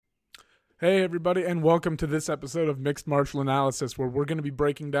Hey everybody, and welcome to this episode of Mixed Martial Analysis, where we're going to be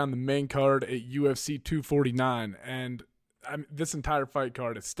breaking down the main card at UFC 249. And this entire fight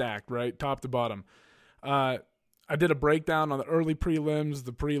card is stacked, right, top to bottom. I did a breakdown on the early prelims,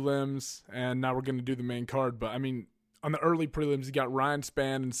 the prelims, and now we're going to do the main card. But I mean, on the early prelims, you got Ryan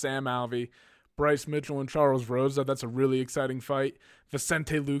Spann and Sam Alvey, Bryce Mitchell and Charles Rosa. That's a really exciting fight.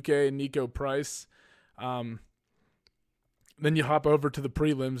 Vicente Luque and Nico Price. Then you hop over to the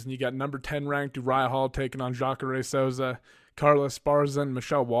prelims, and you got number 10 ranked Uriah Hall taking on Jacare Souza, Carla Esparza and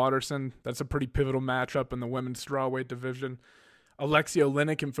Michelle Waterson. That's a pretty pivotal matchup in the women's strawweight division. Alexei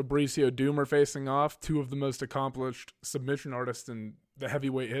Oleinik and Fabricio Doom are facing off, two of the most accomplished submission artists in the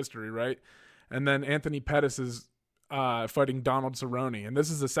heavyweight history, right? And then Anthony Pettis is fighting Donald Cerrone, and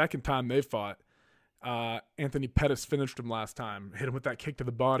this is the second time they've fought. Anthony Pettis finished him last time, hit him with that kick to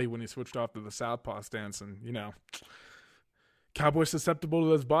the body when he switched off to the southpaw stance, and, you know, Cowboy's susceptible to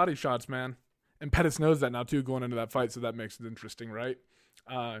those body shots, man. And Pettis knows that now, too, going into that fight, so that makes it interesting, right?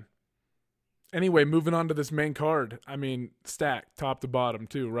 Anyway, moving on to this main card. I mean, stacked, top to bottom,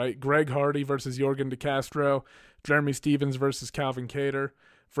 too, right? Greg Hardy versus Yorgan De Castro, Jeremy Stevens versus Calvin Kattar,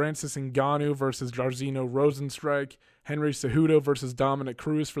 Francis Ngannou versus Jairzinho Rozenstruik, Henry Cejudo versus Dominic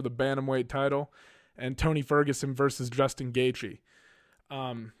Cruz for the bantamweight title, and Tony Ferguson versus Justin Gaethje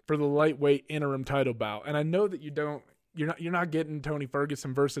for the lightweight interim title bout. And I know that you're not getting Tony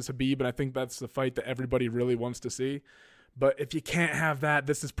Ferguson versus Khabib, and I think that's the fight that everybody really wants to see. But if you can't have that,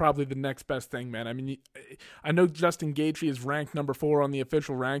 this is probably the next best thing, man. I mean, I know Justin Gaethje is ranked number 4 on the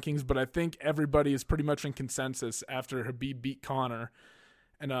official rankings, but I think everybody is pretty much in consensus after Khabib beat Conor.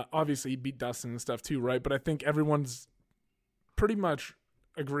 And obviously he beat Dustin and stuff too, right? But I think everyone's pretty much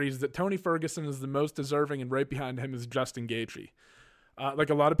agrees that Tony Ferguson is the most deserving, and right behind him is Justin Gaethje.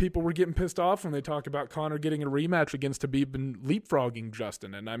 Like a lot of people were getting pissed off when they talk about Conor getting a rematch against Khabib and leapfrogging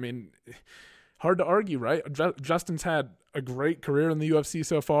Justin. And I mean, hard to argue, right? Justin's had a great career in the UFC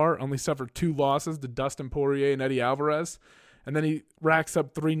so far, only suffered 2 losses to Dustin Poirier and Eddie Alvarez. And then he racks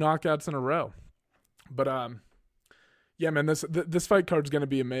up 3 knockouts in a row. But yeah, man, this fight card is going to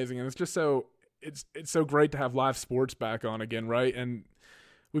be amazing. And it's just it's so great to have live sports back on again, right? And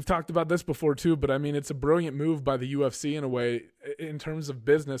we've talked about this before too, but I mean, it's a brilliant move by the UFC in a way in terms of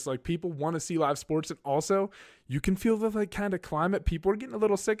business. Like, people want to see live sports, and also you can feel the like kind of climate. People are getting a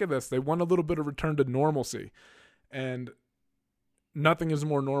little sick of this. They want a little bit of return to normalcy, and nothing is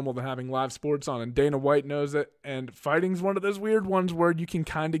more normal than having live sports on. And Dana White knows it, and fighting's one of those weird ones where you can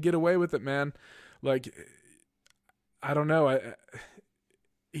kind of get away with it, man. Like, I don't know.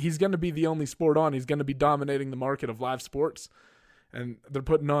 He's going to be the only sport on. He's going to be dominating the market of live sports. And they're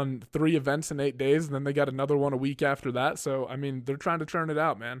putting on 3 events in 8 days, and then they got another one a week after that. So, I mean, they're trying to churn it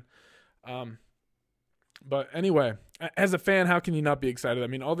out, man. But anyway, as a fan, how can you not be excited? I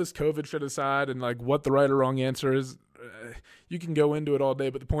mean, all this COVID shit aside and, like, what the right or wrong answer is, you can go into it all day.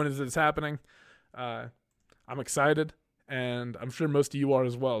 But the point is that it's happening. I'm excited, and I'm sure most of you are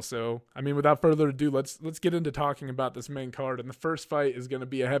as well. So, I mean, without further ado, let's get into talking about this main card. And the first fight is going to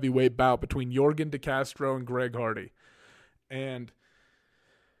be a heavyweight bout between Yorgan De Castro and Greg Hardy. And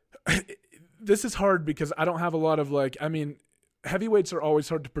this is hard because I don't have a lot of heavyweights are always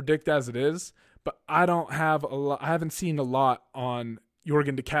hard to predict as it is, but I haven't seen a lot on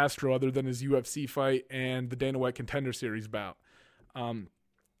Yorgan De Castro other than his UFC fight and the Dana White Contender Series bout.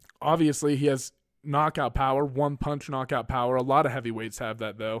 Obviously he has knockout power, 1-punch knockout power. A lot of heavyweights have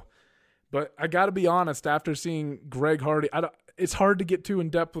that though. But I got to be honest, after seeing Greg Hardy, it's hard to get too in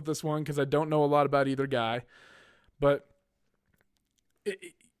depth with this one because I don't know a lot about either guy, but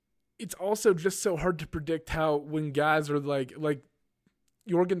it's also just so hard to predict how when guys are like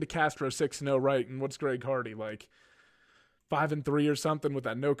Yorgan De Castro 6-0, right? And what's Greg Hardy, like 5-3 or something with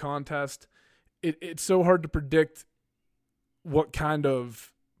that no contest? It's so hard to predict what kind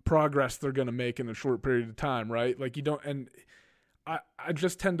of progress they're going to make in a short period of time, right? Like, you don't, and I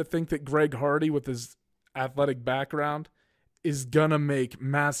just tend to think that Greg Hardy, with his athletic background, is gonna make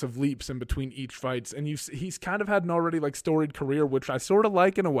massive leaps in between each fights. And he's kind of had an already like storied career, which I sort of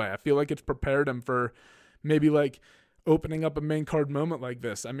like in a way. I feel like it's prepared him for maybe like opening up a main card moment like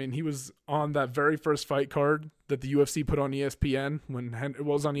this. I mean, he was on that very first fight card that the UFC put on ESPN when it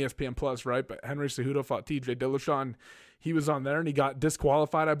was on ESPN Plus, right? But Henry Cejudo fought TJ Dillashaw. He was on there and he got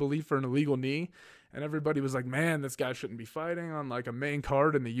disqualified, I believe, for an illegal knee. And everybody was like, man, this guy shouldn't be fighting on like a main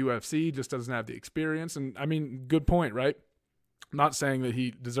card in the UFC. He just doesn't have the experience. And I mean, good point, right? Not saying that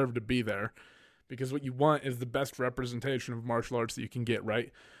he deserved to be there, because what you want is the best representation of martial arts that you can get, right?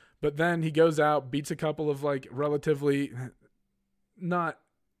 But then he goes out, beats a couple of like relatively not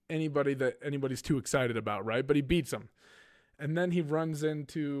anybody that anybody's too excited about, right? But he beats them. And then he runs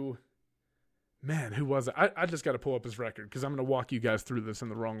into Man, who was it? I just got to pull up his record because I'm going to walk you guys through this in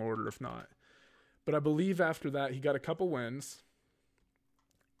the wrong order if not. But I believe after that, he got a couple wins.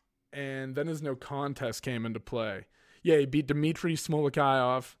 And then his no contest came into play. Yeah, he beat Dmitry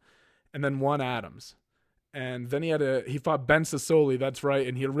Smolakayov and then won Adams. And then he fought Ben Sassoli, that's right.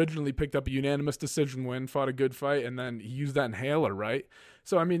 And he originally picked up a unanimous decision win, fought a good fight, and then he used that inhaler, right?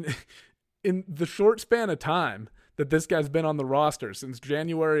 So, I mean, in the short span of time that this guy's been on the roster since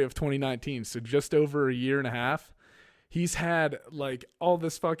January of 2019, so just over a year and a half, he's had like all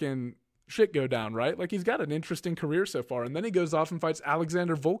this fucking shit go down, right? Like he's got an interesting career so far. And then he goes off and fights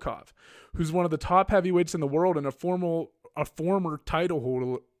Alexander Volkov, who's one of the top heavyweights in the world and a former title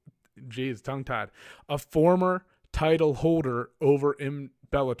holder. Jeez, tongue-tied. A former title holder over in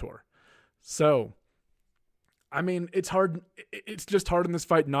Bellator. So, I mean, it's hard. It's just hard in this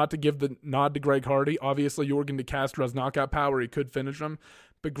fight not to give the nod to Greg Hardy. Obviously, Yorgan De Castro has knockout power. He could finish him.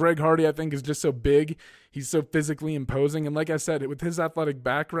 But Greg Hardy, I think, is just so big. He's so physically imposing. And like I said, with his athletic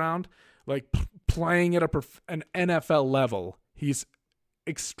background, like playing at an NFL level, he's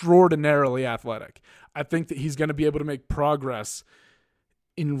extraordinarily athletic. I think that he's going to be able to make progress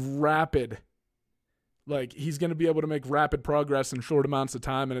he's going to be able to make rapid progress in short amounts of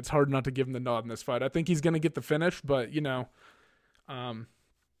time, and it's hard not to give him the nod in this fight. I think he's going to get the finish, but,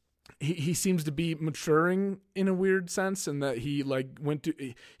 he seems to be maturing in a weird sense, and that he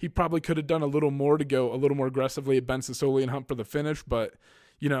probably could have done a little more to go a little more aggressively at Ben Sassoli and hunt for the finish, but,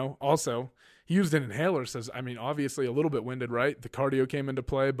 also he used an inhaler, obviously a little bit winded, right? The cardio came into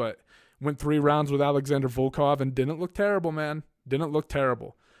play, but went 3 rounds with Alexander Volkov and didn't look terrible, man. Didn't look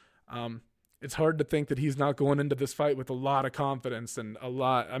terrible. It's hard to think that he's not going into this fight with a lot of confidence and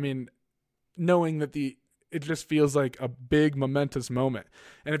knowing that it just feels like a big momentous moment.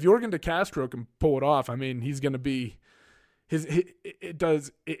 And if Yorgan De Castro can pull it off, he's going to be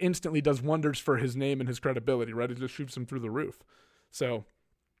it instantly does wonders for his name and his credibility, right? It just shoots him through the roof. So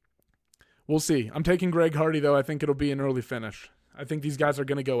we'll see. I'm taking Greg Hardy though. I think it'll be an early finish. I think these guys are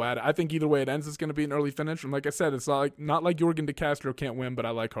going to go at it. I think either way it ends, it's going to be an early finish. And like I said, it's not like Yorgan De Castro can't win, but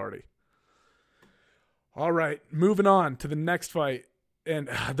I like Hardy. All right, moving on to the next fight. And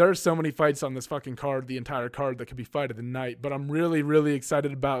there are so many fights on this fucking card, the entire card, that could be fight of the night. But I'm really, really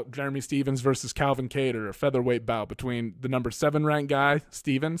excited about Jeremy Stephens versus Calvin Kattar, a featherweight bout between the number 7 ranked guy,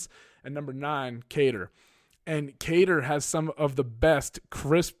 Stephens, and number 9, Kattar. And Kattar has some of the best,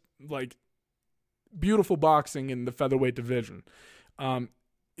 crisp, beautiful boxing in the featherweight division.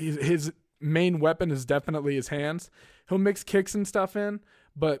 His main weapon is definitely his hands. He'll mix kicks and stuff in,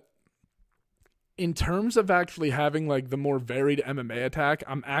 but in terms of actually having the more varied MMA attack,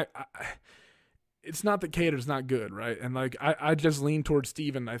 it's not that Kattar's not good, right? And I just lean towards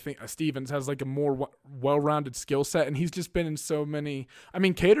Stephens. I think Stephens has a more well-rounded skill set, and he's just been in so many.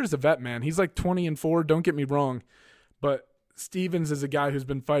 Kattar's a vet, man. He's 20-4. Don't get me wrong, but Stephens is a guy who's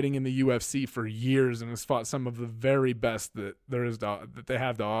been fighting in the UFC for years and has fought some of the very best that that they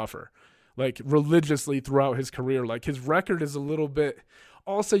have to offer, religiously throughout his career. His record is a little bit.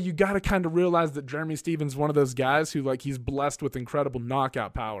 Also, you got to kind of realize that Jeremy Stephens is one of those guys who he's blessed with incredible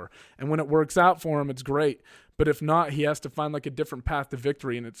knockout power, and when it works out for him, it's great. But if not, he has to find a different path to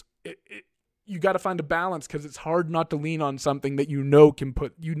victory, and you got to find a balance because it's hard not to lean on something that you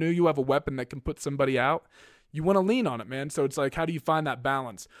have a weapon that can put somebody out. You want to lean on it, man. So it's how do you find that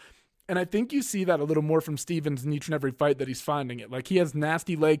balance? And I think you see that a little more from Stephens in each and every fight that he's finding it. He has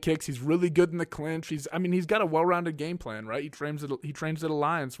nasty leg kicks. He's really good in the clinch. He's got a well-rounded game plan, right? He trains at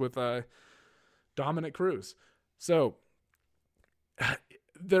Alliance with Dominic Cruz. So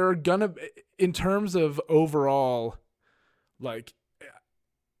there are in terms of overall,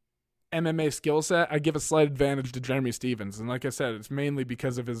 MMA skill set, I give a slight advantage to Jeremy Stephens. And like I said, it's mainly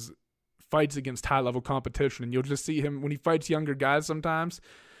because of his fights against high-level competition. And you'll just see him when he fights younger guys sometimes.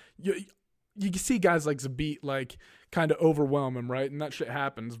 You see guys like Zabit kind of overwhelm him, right? And that shit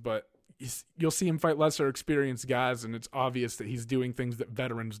happens, but you'll see him fight lesser experienced guys, and it's obvious that he's doing things that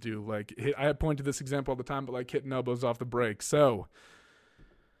veterans do. I point to this example all the time, but hitting elbows off the break. So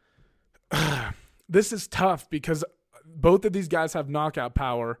this is tough because both of these guys have knockout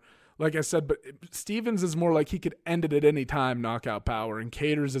power. Like I said, but Stephens is more he could end it at any time, knockout power, and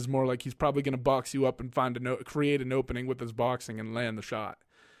Kattar's is more he's probably going to box you up and create an opening with his boxing and land the shot.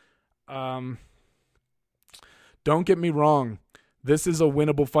 Don't get me wrong. This is a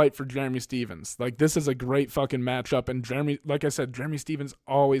winnable fight for Jeremy Stephens. This is a great fucking matchup, and Jeremy Stephens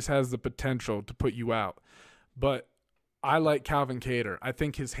always has the potential to put you out. But I like Calvin Kattar. I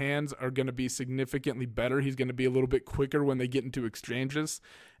think his hands are going to be significantly better. He's going to be a little bit quicker when they get into exchanges.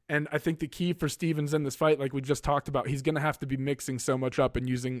 And I think the key for Stephens in this fight, like we just talked about, he's going to have to be mixing so much up and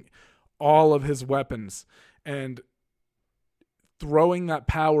using all of his weapons and throwing that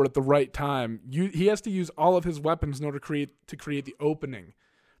power at the right time. He has to use all of his weapons in order to create the opening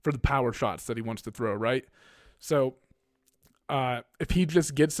for the power shots that he wants to throw, right? So if he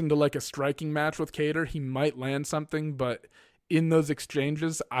just gets into like a striking match with Kattar, he might land something, but in those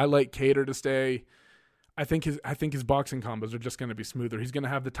exchanges, I like Kattar to stay. I think his boxing combos are just going to be smoother. He's going to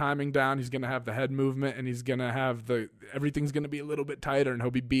have the timing down, he's going to have the head movement, and he's going to have everything's going to be a little bit tighter, and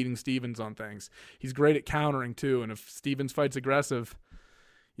he'll be beating Stevens on things. He's great at countering too, and if Stevens fights aggressive,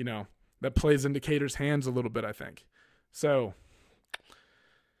 that plays into Kattar's hands a little bit, I think. So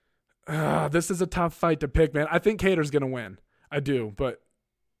this is a tough fight to pick, man. I think Kattar's going to win. I do, but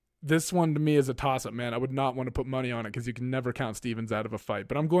this one to me is a toss-up, man. I would not want to put money on it because you can never count Stevens out of a fight.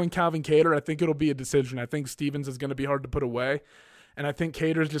 But I'm going Calvin Kattar. I think it'll be a decision. I think Stevens is going to be hard to put away. And I think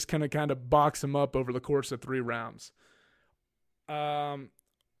Kattar's just going to kind of box him up over the course of 3 rounds. Yeah.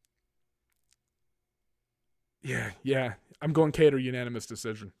 I'm going Kattar unanimous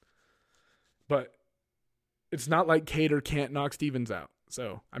decision. But it's not like Kattar can't knock Stevens out.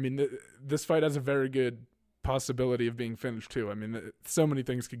 So, I mean, this fight has a very good possibility of being finished too. I mean, so many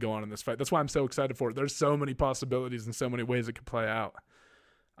things could go on in this fight. That's why I'm so excited for it. There's so many possibilities and so many ways it could play out.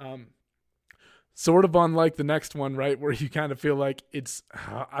 Sort of unlike the next one, right, where you kind of feel like it's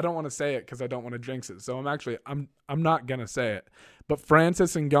I don't want to say it because I don't want to jinx it. So I'm not gonna say it. But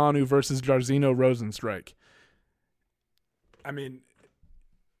Francis Ngannou versus Jairzinho Rozenstruik. I mean,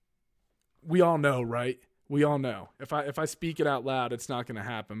 we all know, right? We all know. If I speak it out loud, it's not gonna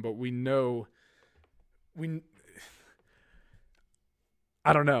happen. But we know.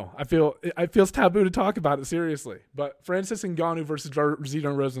 I don't know. It feels taboo to talk about it seriously. But Francis Ngannou versus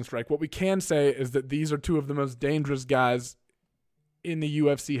Jairzinho Rozenstruik. What we can say is that these are 2 of the most dangerous guys in the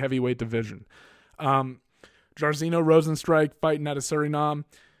UFC heavyweight division. Jairzinho Rozenstruik fighting out of Suriname,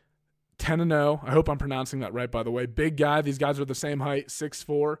 10-0. I hope I'm pronouncing that right, by the way. Big guy. These guys are the same height,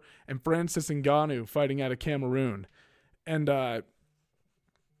 6'4". And Francis Ngannou fighting out of Cameroon. And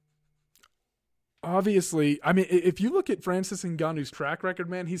obviously, I mean, if you look at Francis Ngannou's track record,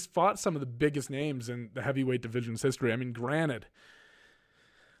 man, he's fought some of the biggest names in the heavyweight division's history. I mean, granted,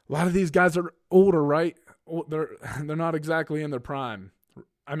 a lot of these guys are older, right? They're not exactly in their prime.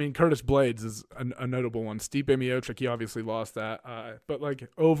 I mean, Curtis Blades is a notable one. Stipe Miocic, he obviously lost that. But like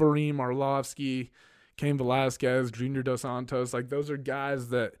Overeem, Arlovsky, Cain Velasquez, Junior Dos Santos, like those are guys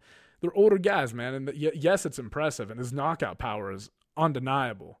that they're older guys, man. And yes, it's impressive, and his knockout power is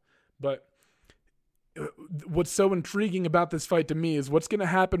undeniable. But what's so intriguing about this fight to me is what's going to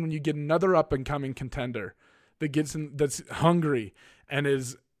happen when you get another up-and-coming contender that's hungry and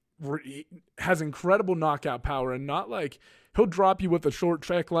has incredible knockout power, and not like he'll drop you with a short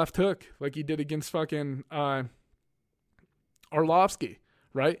check left hook like he did against fucking Arlovsky,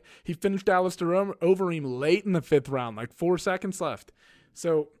 right? He finished Alistair Overeem late in the 5th round, like 4 seconds left.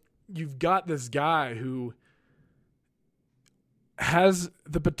 So you've got this guy who has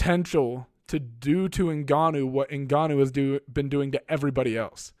the potential to do to Ngannou what Ngannou has been doing to everybody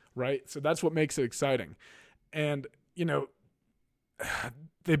else, right? So that's what makes it exciting. And,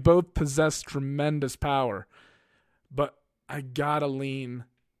 they both possess tremendous power, but I gotta lean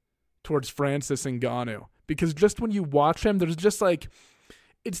towards Francis Ngannou because just when you watch him, there's just like,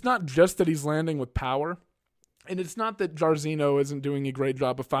 it's not just that he's landing with power, and it's not that Jairzinho isn't doing a great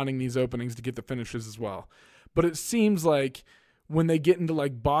job of finding these openings to get the finishes as well, but it seems like when they get into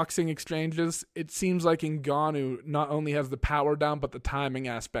like boxing exchanges, it seems like Ngannou not only has the power down, but the timing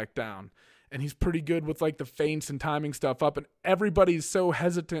aspect down. And he's pretty good with like the feints and timing stuff up. And everybody's so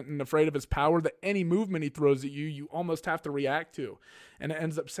hesitant and afraid of his power that any movement he throws at you, you almost have to react to. And it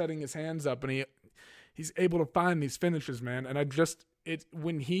ends up setting his hands up, and he's able to find these finishes, man. And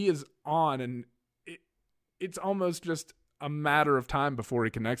when he is on, and it's almost just a matter of time before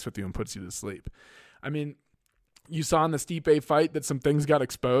he connects with you and puts you to sleep. I mean, you saw in the Stipe fight that some things got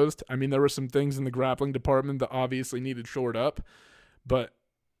exposed. I mean, there were some things in the grappling department that obviously needed shored up. But,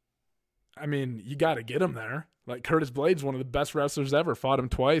 I mean, you got to get him there. Like, Curtis Blades, one of the best wrestlers ever, fought him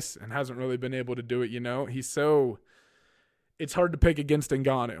twice and hasn't really been able to do it, It's hard to pick against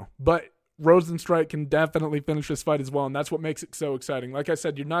Ngannou. But Rozenstruik can definitely finish this fight as well, and that's what makes it so exciting. Like I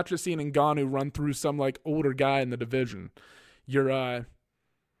said, you're not just seeing Ngannou run through some, like, older guy in the division. You're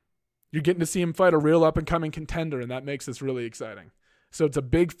getting to see him fight a real up-and-coming contender, and that makes this really exciting. So it's a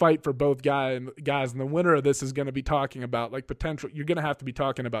big fight for both guys, and the winner of this is going to be talking about, like, potential. You're going to have to be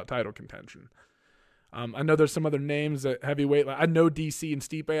talking about title contention. I know there's some other names at heavyweight. I know DC and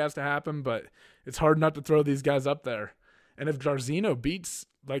Stipe has to happen, but it's hard not to throw these guys up there. And if Jairzinho beats,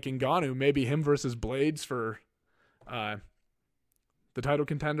 like, Ngannou, maybe him versus Blades for the title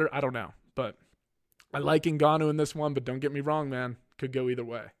contender. I don't know. But I like Ngannou in this one, but don't get me wrong, man. Could go either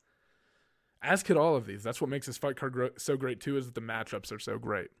way. As could all of these. That's what makes this fight card so great, too, is that the matchups are so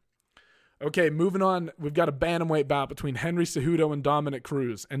great. Okay, moving on. We've got a bantamweight bout between Henry Cejudo and Dominic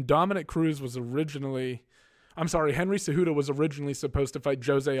Cruz. And Dominic Cruz was originally... Henry Cejudo was originally supposed to fight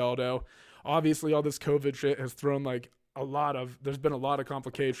Jose Aldo. Obviously, all this COVID shit has thrown, like, there's been a lot of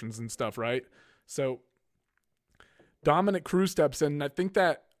complications and stuff, right? So, Dominic Cruz steps in, and I think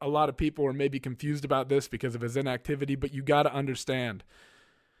that a lot of people are maybe confused about this because of his inactivity, but you got to understand.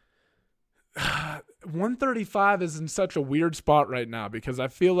 135 is in such a weird spot right now because I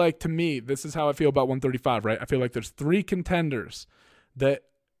feel like, to me, this is how I feel about 135, right? I feel like there's 3 contenders that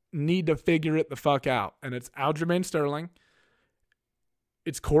need to figure it the fuck out, and it's Aljamain Sterling,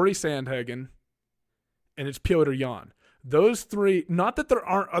 it's Corey Sandhagen, and it's Petr Yan. Those 3, not that there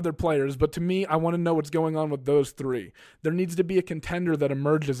aren't other players, but to me, I want to know what's going on with those 3. There needs to be a contender that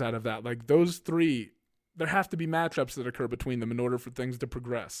emerges out of that. Like, those 3, there have to be matchups that occur between them in order for things to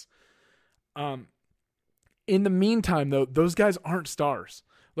progress. In the meantime, though, those guys aren't stars.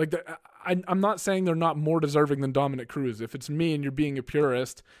 Like, I'm not saying they're not more deserving than Dominic Cruz. If it's me and you're being a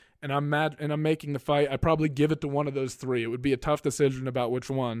purist and I'm mad and I'm making the fight, I'd probably give it to one of those 3. It would be a tough decision about which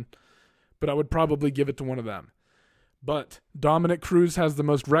one, but I would probably give it to one of them. But Dominic Cruz has the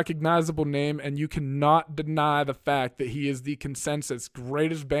most recognizable name, and you cannot deny the fact that he is the consensus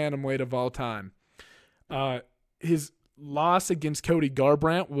greatest bantamweight of all time. His loss against Cody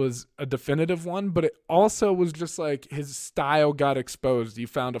Garbrandt was a definitive one, but it also was just like his style got exposed. You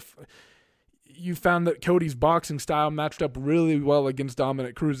found that Cody's boxing style matched up really well against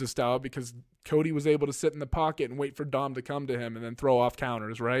Dominic Cruz's style because Cody was able to sit in the pocket and wait for Dom to come to him and then throw off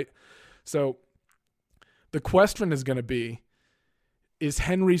counters, right? So the question is going to be, is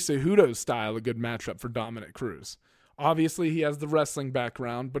Henry Cejudo's style a good matchup for Dominic Cruz? Obviously, he has the wrestling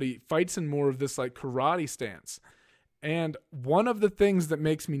background, but he fights in more of this like karate stance. And one of the things that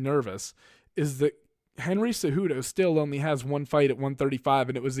makes me nervous is that Henry Cejudo still only has one fight at 135,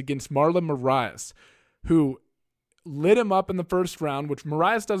 and it was against Marlon Moraes, who lit him up in the first round, which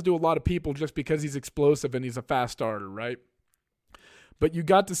Moraes does to a lot of people just because he's explosive and he's a fast starter, right? But you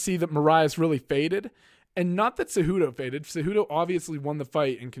got to see that Moraes really faded. And not that Cejudo faded. Cejudo obviously won the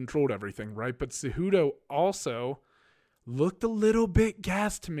fight and controlled everything, right? But Cejudo also looked a little bit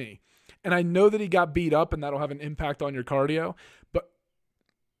gassed to me. And I know that he got beat up and that'll have an impact on your cardio. But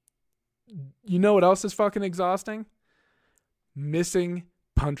you know what else is fucking exhausting? Missing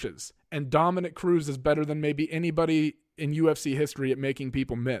punches. And Dominic Cruz is better than maybe anybody in UFC history at making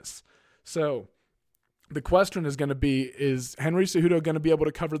people miss. So the question is going to be, is Henry Cejudo going to be able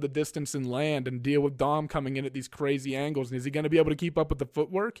to cover the distance and land and deal with Dom coming in at these crazy angles? And is he going to be able to keep up with the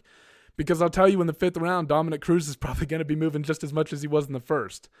footwork? Because I'll tell you, in the 5th round, Dominic Cruz is probably going to be moving just as much as he was in the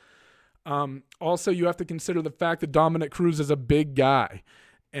first. Also, you have to consider the fact that Dominic Cruz is a big guy.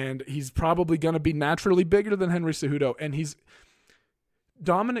 And he's probably going to be naturally bigger than Henry Cejudo. And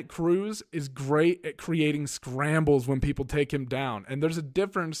Dominic Cruz is great at creating scrambles when people take him down. And there's a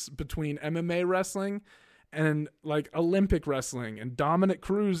difference between MMA wrestling and like Olympic wrestling. And Dominic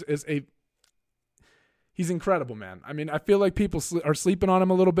Cruz he's incredible, man. I mean, I feel like people are sleeping on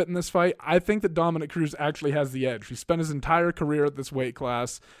him a little bit in this fight. I think that Dominic Cruz actually has the edge. He spent his entire career at this weight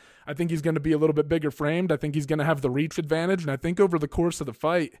class. I think he's going to be a little bit bigger framed. I think he's going to have the reach advantage. And I think over the course of the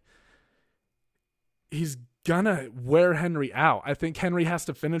fight, he's gonna wear Henry out. I think Henry has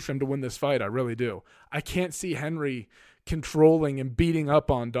to finish him to win this fight. I really do. I can't see Henry controlling and beating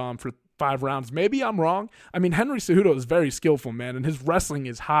up on Dom for 5 rounds. Maybe I'm wrong. I mean, Henry Cejudo is very skillful, man, and his wrestling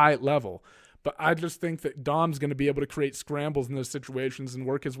is high level. But I just think that Dom's going to be able to create scrambles in those situations and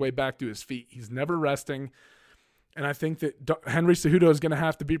work his way back to his feet. He's never resting. And I think that Henry Cejudo is going to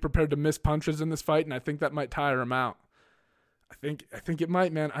have to be prepared to miss punches in this fight, and I think that might tire him out. I think it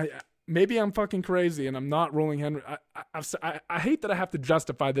might, man. Maybe I'm fucking crazy and I'm not rolling Henry. I hate that I have to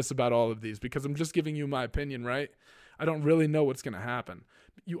justify this about all of these because I'm just giving you my opinion, right? I don't really know what's going to happen.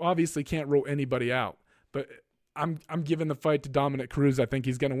 You obviously can't roll anybody out, but I'm giving the fight to Dominic Cruz. I think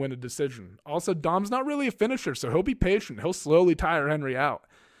he's going to win a decision. Also, Dom's not really a finisher, so he'll be patient. He'll slowly tire Henry out.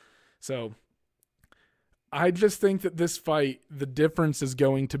 So I just think that this fight, the difference is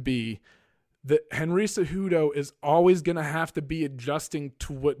going to be that Henry Cejudo is always going to have to be adjusting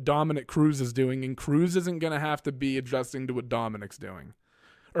to what Dominic Cruz is doing, and Cruz isn't going to have to be adjusting to what Dominic's doing.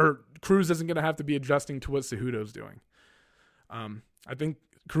 Or Cruz isn't going to have to be adjusting to what Cejudo's doing. I think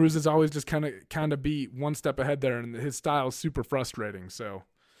Cruz is always just kind of be one step ahead there, and his style is super frustrating. So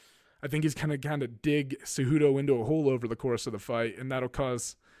I think he's kind of dig Cejudo into a hole over the course of the fight, and that'll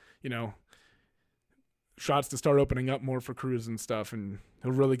cause, shots to start opening up more for Cruz and stuff, and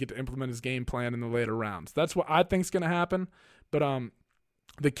he'll really get to implement his game plan in the later rounds. That's what I think is going to happen. But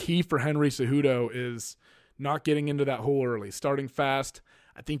the key for Henry Cejudo is not getting into that hole early, starting fast.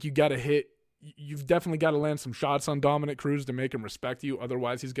 I think you've definitely got to land some shots on Dominic Cruz to make him respect you.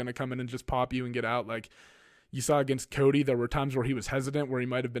 Otherwise, he's going to come in and just pop you and get out. Like you saw against Cody, there were times where he was hesitant, where he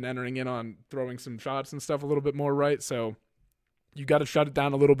might have been entering in on throwing some shots and stuff a little bit more, right? So you got to shut it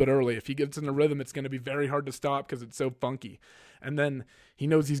down a little bit early. If he gets in a rhythm, it's going to be very hard to stop because it's so funky. And then he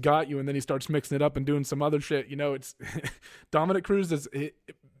knows he's got you, and then he starts mixing it up and doing some other shit. It's Dominic Cruz is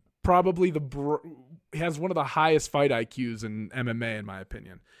probably he has one of the highest fight IQs in MMA, in my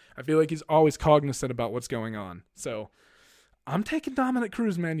opinion. I feel like he's always cognizant about what's going on. So I'm taking Dominic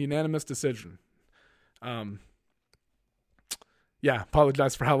Cruz, man, unanimous decision. Yeah,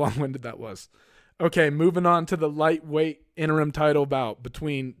 apologize for how long-winded that was. Okay, moving on to the lightweight interim title bout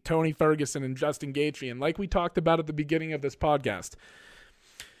between Tony Ferguson and Justin Gaethje. And like we talked about at the beginning of this podcast,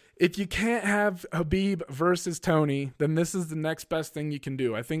 if you can't have Khabib versus Tony, then this is the next best thing you can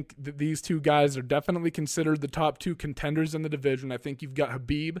do. I think that these two guys are definitely considered the top two contenders in the division. I think you've got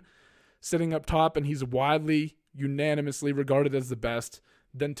Khabib sitting up top, and he's widely, unanimously regarded as the best.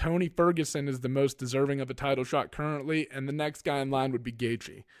 Then Tony Ferguson is the most deserving of a title shot currently, and the next guy in line would be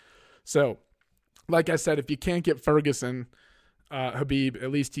Gaethje. So, like I said, if you can't get Ferguson, Khabib,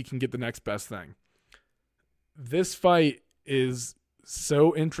 at least he can get the next best thing. This fight is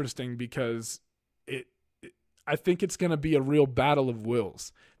so interesting because I think it's going to be a real battle of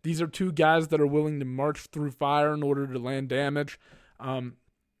wills. These are two guys that are willing to march through fire in order to land damage.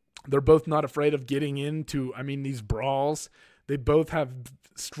 They're both not afraid of getting into, these brawls. They both have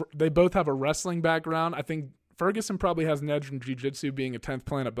a wrestling background. I think Ferguson probably has an edge in jiu-jitsu, being a 10th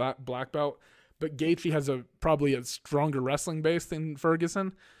planet black belt. But Gaethje has probably a stronger wrestling base than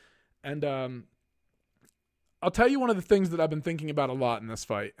Ferguson. And I'll tell you one of the things that I've been thinking about a lot in this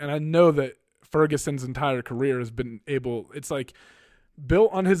fight. And I know that Ferguson's entire career has been it's like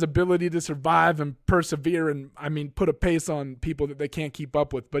built on his ability to survive and persevere and, put a pace on people that they can't keep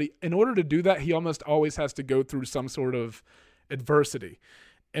up with. But in order to do that, he almost always has to go through some sort of adversity.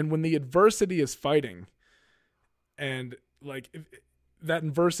 And when the adversity is fighting, and that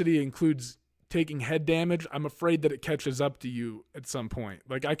adversity includes taking head damage, I'm afraid that it catches up to you at some point.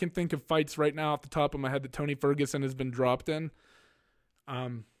 Like I can think of fights right now off the top of my head that Tony Ferguson has been dropped in.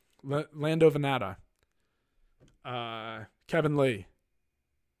 Lando Venata, Kevin Lee,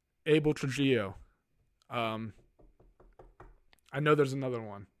 Abel Trujillo. I know there's another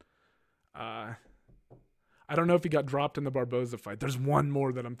one. I don't know if he got dropped in the Barboza fight. There's one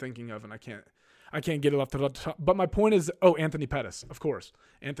more that I'm thinking of, and I can't get it off the top. But my point is, Anthony Pettis, of course.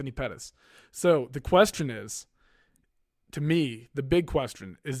 Anthony Pettis. So the question is, to me, the big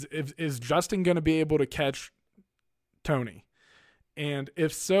question is Justin going to be able to catch Tony? And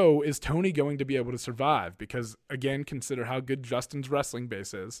if so, is Tony going to be able to survive? Because, again, consider how good Justin's wrestling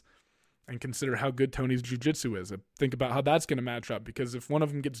base is and consider how good Tony's jiu-jitsu is. Think about how that's going to match up, because if one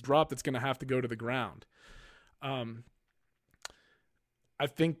of them gets dropped, it's going to have to go to the ground. I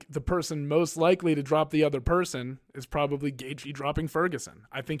think the person most likely to drop the other person is probably Gaethje dropping Ferguson.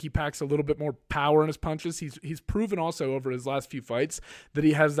 I think he packs a little bit more power in his punches. He's proven also over his last few fights that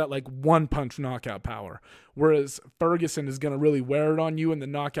he has that one punch knockout power, whereas Ferguson is going to really wear it on you, and the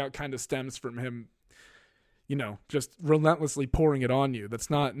knockout kind of stems from him, just relentlessly pouring it on you.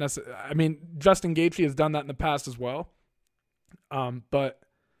 That's not necessary. Justin Gaethje has done that in the past as well, but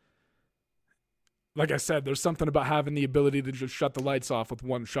like I said, there's something about having the ability to just shut the lights off with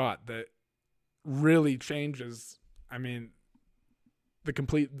one shot that really changes, the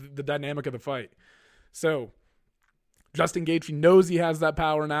dynamic of the fight. So Justin Gaethje knows he has that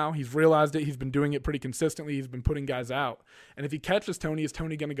power now. He's realized it. He's been doing it pretty consistently. He's been putting guys out. And if he catches Tony, is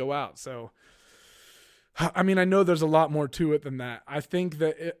Tony going to go out? So, I know there's a lot more to it than that. I think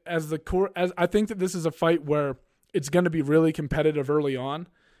that I think that this is a fight where it's going to be really competitive early on,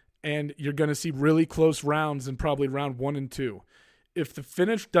 and you're going to see really close rounds in probably round 1 and 2. If the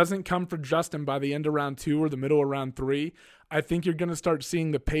finish doesn't come for Justin by the end of round 2 or the middle of round 3, I think you're going to start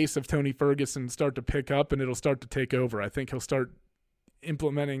seeing the pace of Tony Ferguson start to pick up, and it'll start to take over. I think he'll start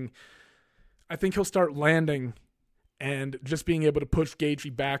landing and just being able to push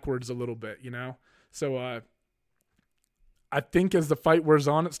Gaethje backwards a little bit, So I think as the fight wears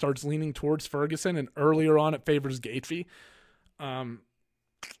on, it starts leaning towards Ferguson, and earlier on it favors Gaethje.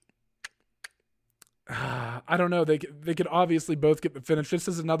 I don't know. They could obviously both get the finish. This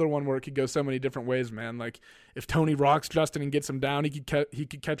is another one where it could go so many different ways, man. Like if Tony rocks Justin and gets him down, he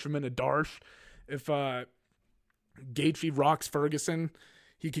could catch him in a darsh. If Gaethje rocks Ferguson,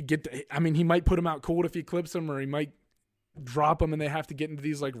 he could get he might put him out cold if he clips him, or he might drop him and they have to get into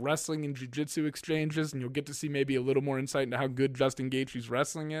these like wrestling and jiu-jitsu exchanges, and you'll get to see maybe a little more insight into how good Justin Gaethje's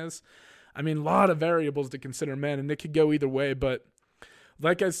wrestling is. I mean, a lot of variables to consider, man, and it could go either way. But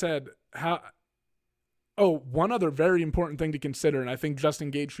like I said, one other very important thing to consider, and I think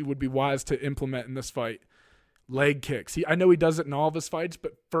Justin Gaethje would be wise to implement in this fight: leg kicks. I know he does it in all of his fights,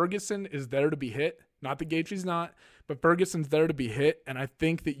 but Ferguson is there to be hit. Not that Gaethje's not, but Ferguson's there to be hit, and I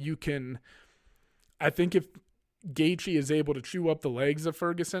think that if Gaethje is able to chew up the legs of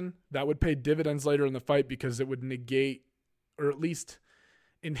Ferguson, that would pay dividends later in the fight, because it would negate, or at least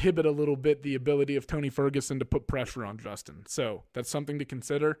inhibit a little bit, the ability of Tony Ferguson to put pressure on Justin. So that's something to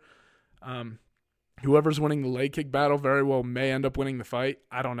consider. Whoever's winning the leg kick battle very well may end up winning the fight.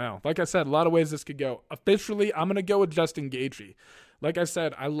 I don't know. Like I said, a lot of ways this could go. Officially, I'm going to go with Justin Gaethje. Like I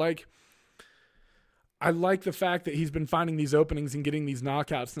said, I like the fact that he's been finding these openings and getting these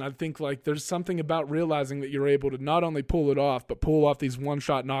knockouts, and I think like there's something about realizing that you're able to not only pull it off, but pull off these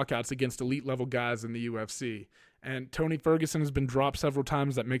one-shot knockouts against elite-level guys in the UFC. And Tony Ferguson has been dropped several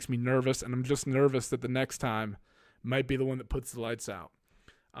times. That makes me nervous, and I'm just nervous that the next time might be the one that puts the lights out.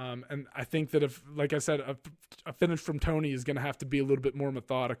 And I think that if, like I said, a finish from Tony is going to have to be a little bit more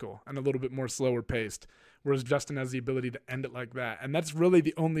methodical and a little bit more slower paced, whereas Justin has the ability to end it like that. And that's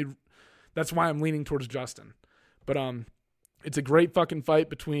really that's why I'm leaning towards Justin. But it's a great fucking fight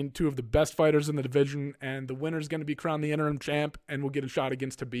between two of the best fighters in the division, and the winner's going to be crowned the interim champ and will get a shot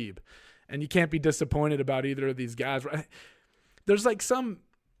against Khabib. And you can't be disappointed about either of these guys. There's like some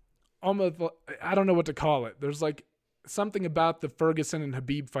almost, I don't know what to call it. There's like something about the Ferguson and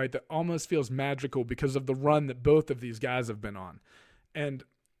Khabib fight that almost feels magical because of the run that both of these guys have been on. And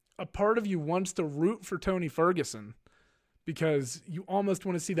a part of you wants to root for Tony Ferguson because you almost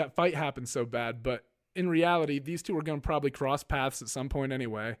want to see that fight happen so bad. But in reality, these two are going to probably cross paths at some point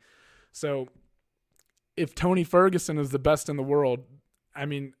anyway. So if Tony Ferguson is the best in the world, I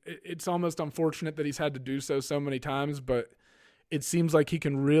mean, it's almost unfortunate that he's had to do so many times, but it seems like he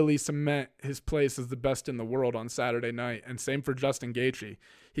can really cement his place as the best in the world on Saturday night. And same for Justin Gaethje.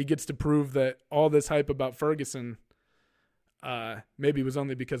 He gets to prove that all this hype about Ferguson maybe was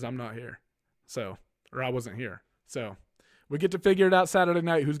only because I'm not here. Or I wasn't here. So we get to figure it out Saturday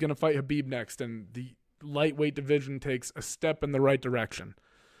night who's going to fight Khabib next, and the lightweight division takes a step in the right direction.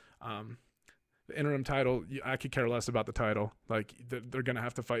 The interim title, I could care less about the title. Like, they're going to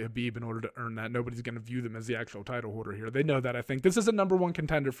have to fight Khabib in order to earn that. Nobody's going to view them as the actual title holder here. They know that, I think. This is a number one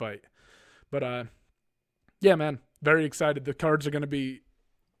contender fight. But, yeah, man, very excited. The cards are going to be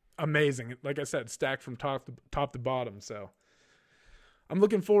amazing. Like I said, stacked from top to bottom. So I'm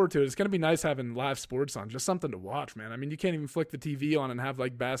looking forward to it. It's going to be nice having live sports on. Just something to watch, man. I mean, you can't even flick the TV on and have,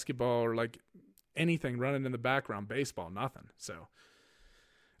 like, basketball or, like, anything running in the background. Baseball, nothing. So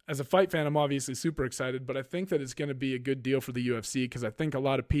as a fight fan, I'm obviously super excited, but I think that it's going to be a good deal for the UFC because I think a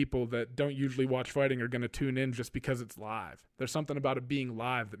lot of people that don't usually watch fighting are going to tune in just because it's live. There's something about it being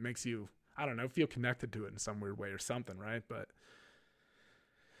live that makes you, I don't know, feel connected to it in some weird way or something, right? But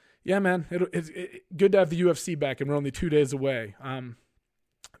yeah, man, it's good to have the UFC back, and we're only 2 days away.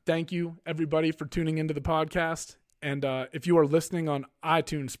 Thank you, everybody, for tuning into the podcast. And if you are listening on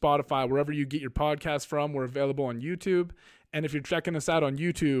iTunes, Spotify, wherever you get your podcasts from, we're available on YouTube. And if you're checking us out on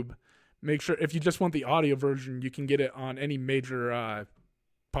YouTube, make sure, if you just want the audio version, you can get it on any major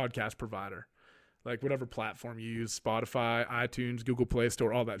podcast provider, like whatever platform you use, Spotify, iTunes, Google Play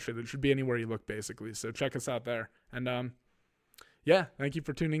Store, all that shit. It should be anywhere you look, basically. So check us out there. And yeah, thank you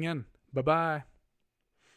for tuning in. Bye-bye.